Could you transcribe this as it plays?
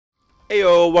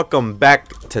Heyo, welcome back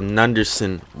to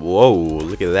GNUNDERSON. Whoa,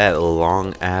 look at that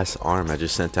long ass arm I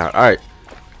just sent out. Alright,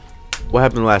 what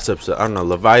happened last episode? I don't know.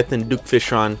 Leviathan, Duke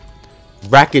Fishron,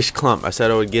 Brackish Clump. I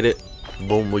said I would get it.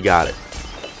 Boom, we got it.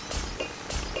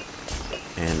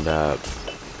 And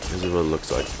this is what it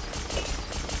looks like.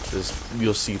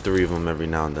 You'll see 3 of them every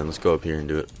now and then. Let's go up here and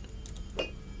do it.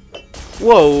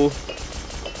 Whoa!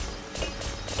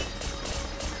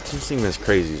 Doesn't seem as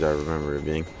crazy as I remember it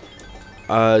being.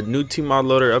 New team mod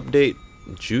loader update.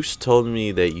 Joost told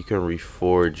me that you can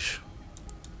reforge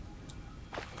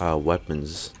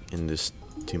weapons in this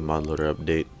team mod loader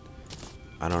update.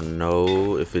 I don't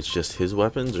know if it's just his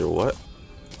weapons or what.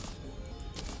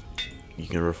 You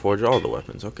can reforge all the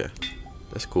weapons. Okay,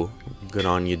 that's cool. Good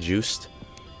on you, Joost.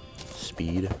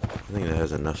 Speed. I think that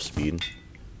has enough speed.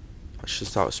 I should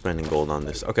stop spending gold on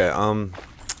this. Okay,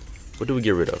 what do we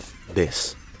get rid of?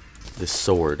 This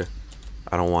sword.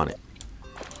 I don't want it.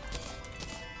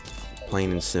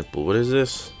 Plain and simple. What is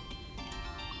this?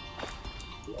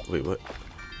 Wait, what?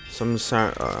 Some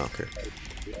sound. Okay.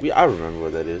 I remember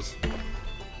what that is.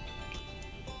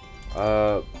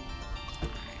 We're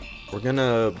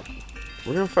gonna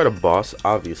fight a boss.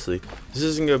 Obviously, this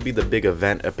isn't gonna be the big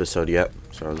event episode yet.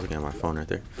 Sorry, I was looking at my phone right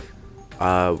there.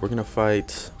 We're gonna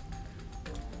fight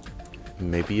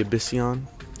maybe Abyssion.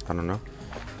 I don't know,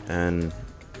 and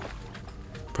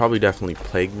probably definitely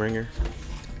Plaguebringer.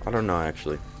 I don't know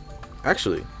actually.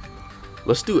 Actually,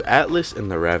 let's do Atlas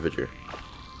and the Ravager,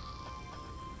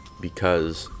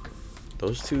 because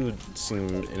those two seem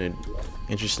in an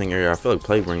interesting area. I feel like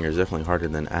Plaguebringer is definitely harder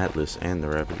than Atlas and the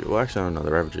Ravager. Well, actually, I don't know.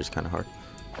 The Ravager is kind of hard.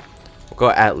 We'll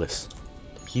go Atlas.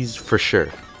 He's for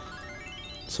sure.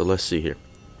 So let's see here.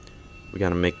 We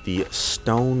gotta make the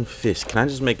Stone Fist. Can I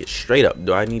just make it straight up?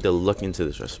 Do I need to look into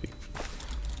this recipe?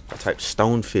 I type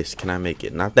Stone Fist. Can I make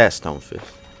it? Not that Stone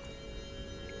Fist.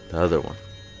 The other one.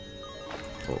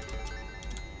 Oh.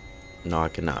 No, I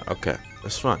cannot. Okay,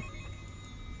 that's fine.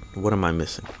 What am I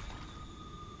missing?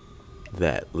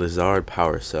 That Lizard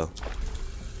Power Cell.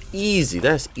 Easy.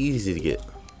 That's easy to get.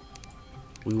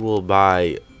 We will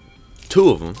buy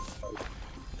 2 of them,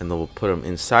 and then we'll put them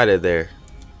inside of there,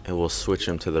 and we'll switch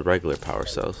them to the regular power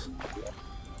cells.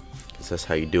 'Cause that's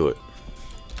how you do it.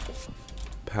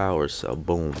 Power cell.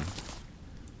 Boom.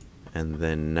 And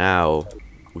then now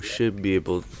we should be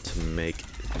able to make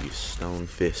the Stone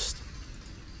Fist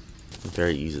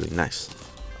very easily. Nice.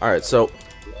 Alright, so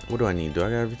what do I need? Do I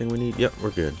got everything we need? Yep, we're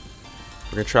good.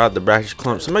 We're gonna try out the Brackish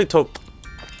Clump. Somebody told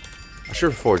I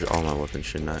should forge all my weapons,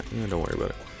 shouldn't I? Yeah, don't worry about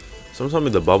it. Someone told me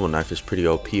the bubble knife is pretty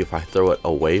OP if I throw it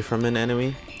away from an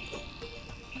enemy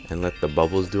and let the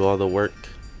bubbles do all the work.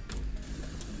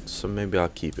 So maybe I'll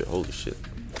keep it. Holy shit.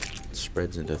 It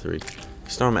spreads into 3.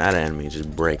 Storm at an enemy, it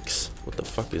just breaks. What the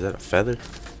fuck is that? A feather?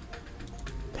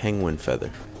 Penguin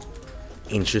feather.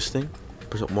 Interesting.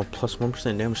 Plus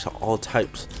 1% damage to all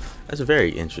types. That's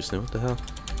very interesting. What the hell?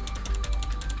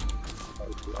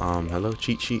 Hello,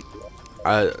 cheat sheet.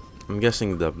 I'm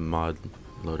guessing the mod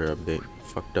loader update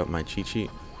fucked up my cheat sheet.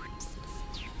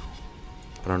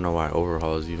 I don't know why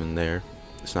overhaul is even there.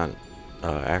 It's not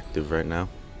active right now.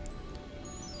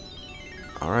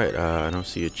 Alright, I don't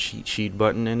see a cheat sheet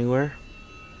button anywhere.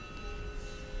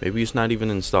 Maybe it's not even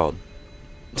installed.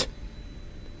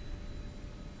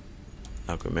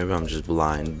 Okay, maybe I'm just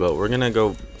blind, but we're gonna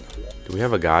go. Do we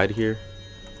have a guide here?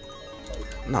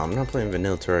 No, I'm not playing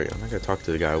vanilla Terraria. I'm not gonna talk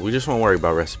to the guy. We just won't worry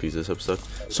about recipes this episode.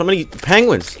 So many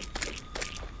penguins.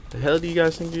 The hell do you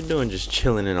guys think you're doing, just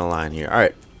chilling in a line here? All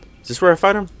right, is this where I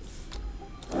fight him?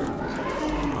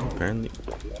 Oh,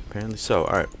 apparently so.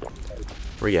 All right,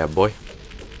 where you at, boy?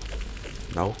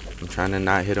 No, I'm trying to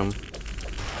not hit him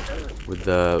with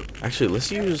the. Actually,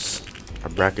 let's use a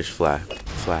Brackish flask.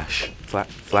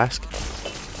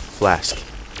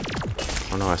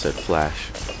 Oh no, I said flash.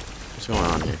 What's going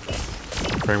on here?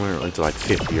 Frame rate went to like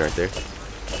 50 right there.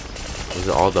 Was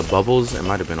it all the bubbles? It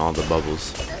might have been all the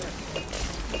bubbles.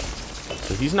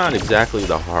 So he's not exactly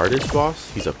the hardest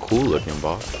boss. He's a cool looking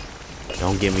boss.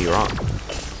 Don't get me wrong.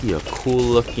 He a cool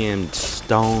looking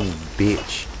stone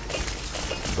bitch.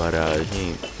 But he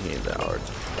ain't that hard.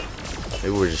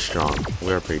 Maybe we're just strong.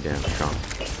 We are pretty damn strong.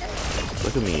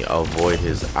 Look at me avoid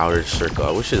his outer circle.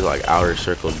 I wish his like outer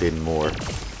circle did more.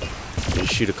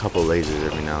 Just shoot a couple lasers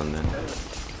every now and then.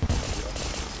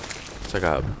 It's like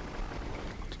a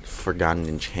forgotten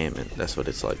enchantment. That's what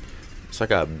it's like. It's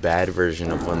like a bad version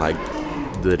of when like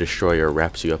the destroyer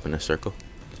wraps you up in a circle.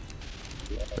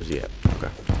 Where's he at?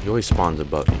 Okay. He always spawns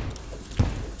above me.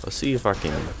 Let's see if I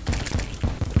can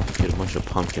get a bunch of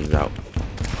pumpkins out.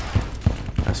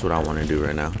 That's what I want to do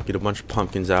right now. Get a bunch of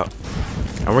pumpkins out.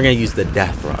 And we're gonna use the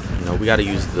death rod. You know, we gotta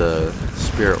use the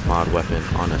spirit mod weapon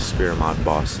on a spirit mod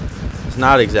boss. It's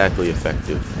not exactly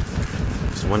effective.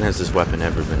 So when has this weapon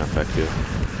ever been effective?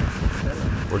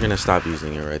 We're gonna stop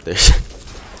using it right there.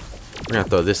 We're gonna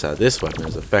throw this out. This weapon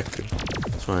is effective.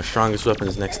 It's one of the strongest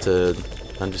weapons next to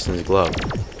Henderson's glove.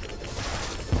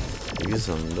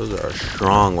 Those are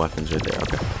strong weapons right there.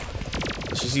 Okay.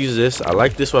 Let's just use this. I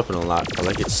like this weapon a lot. I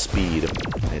like its speed.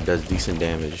 And it does decent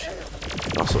damage.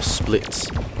 It also splits.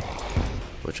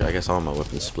 Which I guess all my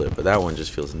weapons split. But that one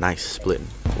just feels nice splitting.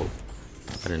 Whoa.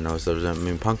 I didn't notice there was that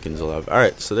many pumpkins alive.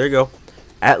 Alright, so there you go.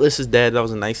 Atlas is dead. That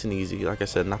was nice and easy. Like I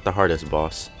said, not the hardest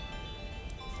boss.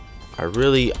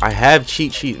 I have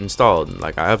cheat sheet installed.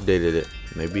 Like, I updated it.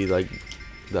 Maybe, like,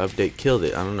 the update killed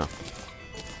it. I don't know.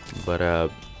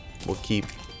 But, we'll keep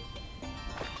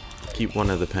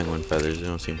one of the penguin feathers. They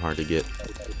don't seem hard to get.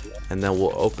 And then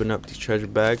we'll open up these treasure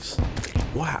bags.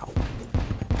 Wow.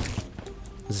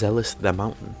 Zealous the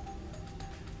mountain.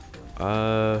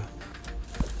 We'll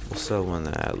sell one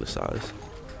of the Atlas eyes.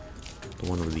 The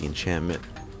one with the enchantment.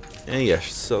 And yeah,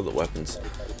 sell the weapons.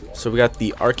 So we got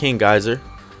the arcane geyser.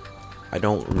 I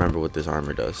don't remember what this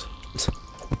armor does.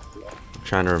 I'm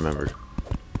trying to remember.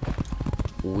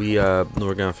 We're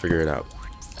gonna figure it out.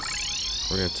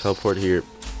 We're gonna teleport here.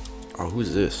 Oh,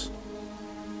 who's this?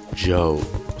 Joe.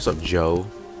 What's up, Joe?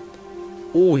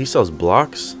 Oh, he sells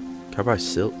blocks. Can I buy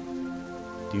silt?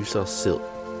 Do you sell silt?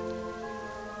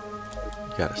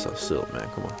 You gotta sell silt, man.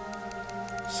 Come on.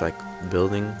 Psych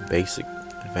building, basic,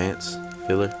 advanced,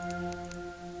 filler.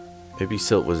 Maybe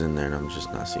silt was in there and I'm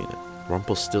just not seeing it.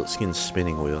 Rumpelstiltskin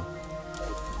spinning wheel.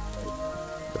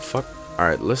 The fuck?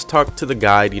 Alright, let's talk to the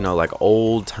guide, you know, like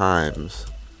old times.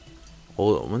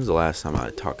 When's the last time I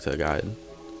talked to a guide?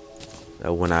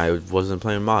 When I wasn't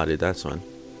playing modded, that's when.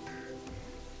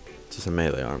 Just a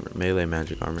melee armor. Melee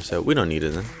magic armor set. We don't need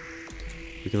it then.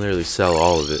 We can literally sell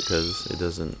all of it because it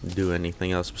doesn't do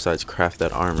anything else besides craft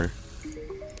that armor.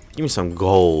 Give me some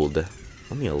gold.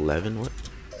 Only 11? What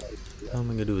the hell am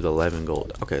I gonna do with 11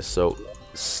 gold? Okay, so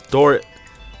store it.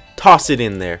 Toss it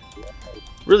in there.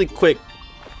 Really quick.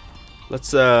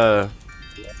 Let's do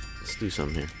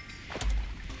something here.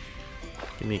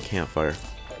 Give me a campfire.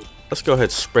 Let's go ahead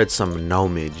and spread some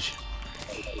gnomage.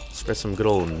 Spread some good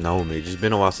old gnomage. It's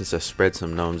been a while since I spread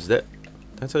some gnomes. Did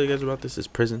I tell you guys about this? Is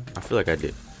prison? I feel like I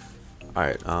did.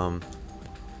 Alright,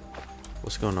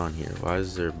 what's going on here? Why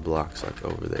is there blocks like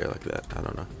over there like that? I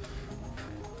don't know.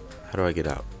 How do I get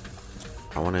out?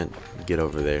 I want to get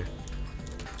over there.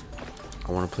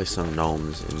 I want to place some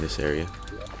gnomes in this area.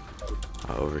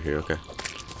 Over here, okay.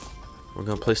 We're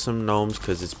going to place some gnomes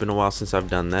because it's been a while since I've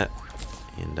done that.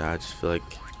 And I just feel like,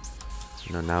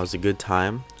 you know, now is a good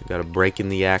time. We got a break in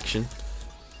the action.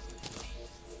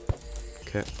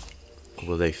 Okay.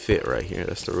 Will they fit right here?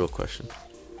 That's the real question.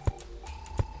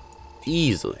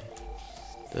 Easily.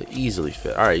 They'll easily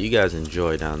fit. Alright, you guys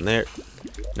enjoy down there.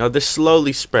 Now they're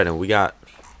slowly spreading. We got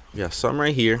some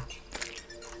right here.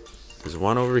 There's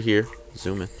one over here.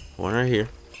 Zoom in. One right here.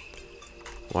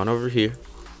 One over here.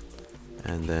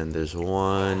 And then there's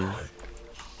one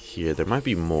here. There might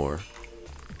be more.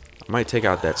 I might take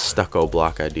out that stucco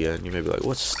block idea. And you may be like,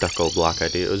 what's stucco block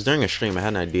idea? It was during a stream. I had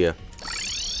an idea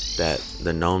that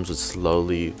the gnomes would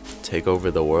slowly take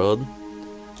over the world.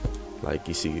 Like,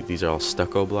 you see, these are all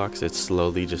stucco blocks. It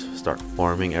slowly just start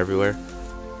forming everywhere.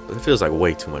 But it feels like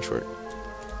way too much work.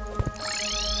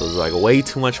 It feels like way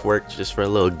too much work just for a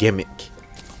little gimmick.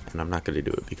 And I'm not going to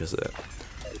do it because of that.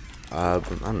 I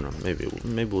don't know. Maybe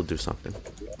we'll do something.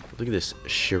 Look at this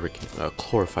shuriken,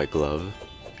 chlorophyte glove.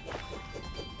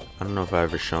 I don't know if I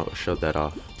ever showed that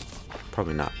off.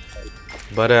 Probably not.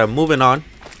 But moving on.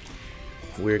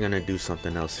 We're going to do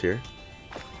something else here.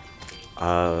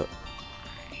 I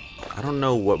don't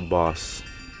know what boss.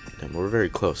 Damn, we're very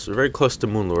close. We're very close to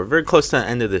Moonlord. We're very close to the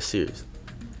end of this series.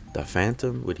 The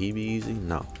Phantom, would he be easy?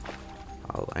 No.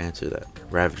 I'll answer that.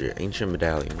 Ravager, Ancient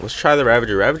Medallion. Let's try the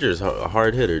Ravager. Ravager is a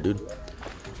hard hitter, dude.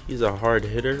 He's a hard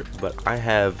hitter, but I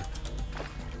have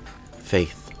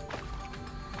faith.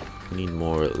 We need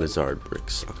more lizard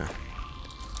bricks. Okay.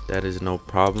 That is no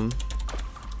problem.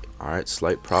 Alright,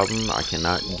 slight problem. I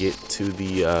cannot get to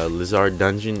the lizard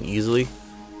dungeon easily.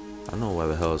 I don't know why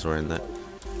the hell I was wearing that.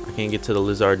 I can't get to the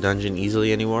lizard dungeon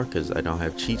easily anymore because I don't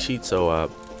have cheat sheets. So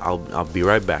I'll be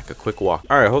right back. A quick walk.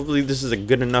 All right. Hopefully this is a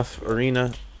good enough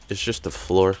arena. It's just the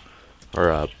floor,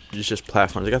 or it's just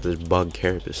platforms. I got this bug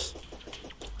carapace.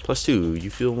 +2. You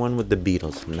feel one with the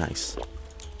beetles. Nice.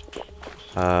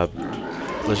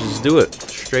 Let's just do it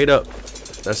straight up.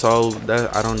 That's all.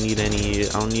 That I don't need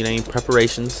any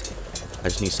preparations. I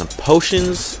just need some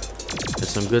potions and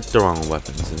some good throwing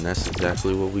weapons, and that's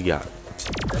exactly what we got.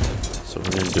 So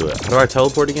we're gonna do it. How do I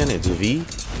teleport again? It's V.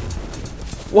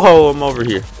 Whoa, I'm over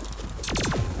here.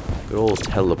 Good old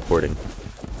teleporting.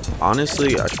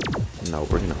 Honestly, no,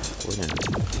 we're gonna.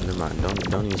 Never mind.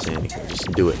 Don't even say anything.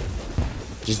 Just do it.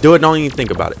 Just do it. Don't even think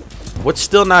about it. What's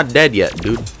still not dead yet,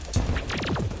 dude?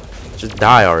 Just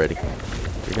die already.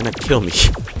 You're gonna kill me.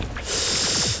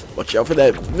 Watch out for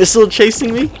that missile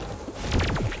chasing me.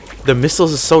 The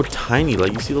missiles are so tiny.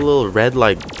 Like, you see the little red,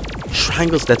 like,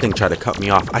 triangles? That thing tried to cut me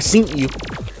off. I seen you.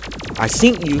 I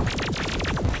seen you.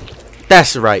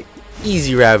 That's right.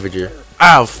 Easy, Ravager.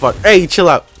 Oh, fuck. Hey, chill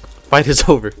out. Fight is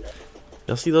over.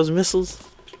 Y'all see those missiles?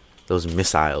 Those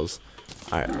missiles.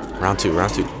 Alright, round two.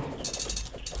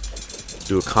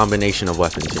 Do a combination of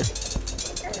weapons here.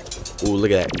 Ooh,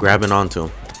 look at that. Grabbing onto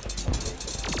him.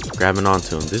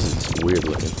 This is weird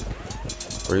looking.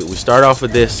 We start off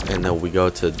with this, and then we go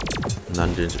to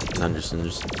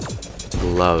Nunderson's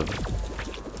glove,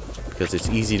 because it's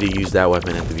easy to use that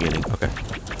weapon at the beginning. Okay.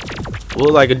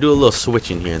 We'll like do a little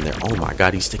switching here and there. Oh my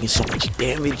god, he's taking so much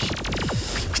damage.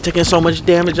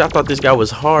 I thought this guy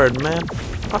was hard, man.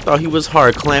 I thought he was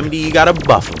hard. Calamity, you gotta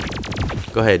buff him.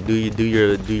 Go ahead, do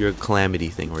your Calamity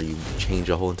thing where you change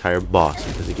a whole entire boss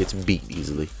because it gets beat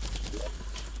easily.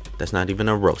 That's not even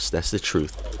a roast. That's the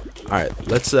truth. All right,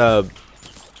 let's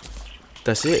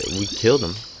that's it. We killed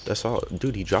him. That's all.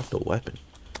 Dude, he dropped a weapon.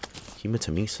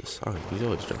 Hematemesis. Oh, he's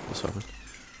always dropped this weapon.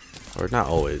 Or not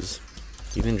always.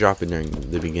 He didn't drop it during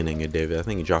the beginning of David. I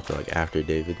think he dropped it like after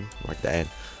David. Like the end.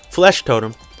 Flesh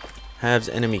Totem. Halves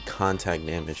enemy contact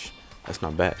damage. That's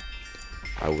not bad.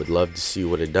 I would love to see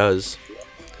what it does,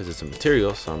 because it's a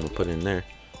material, so I'm going to put it in there.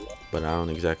 But I don't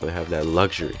exactly have that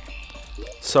luxury.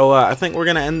 So I think we're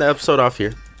going to end the episode off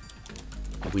here.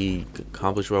 We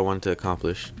accomplished what I wanted to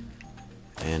accomplish.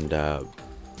 And,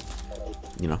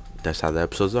 you know, that's how the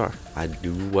episodes are. I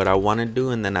do what I want to do,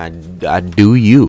 and then I do you.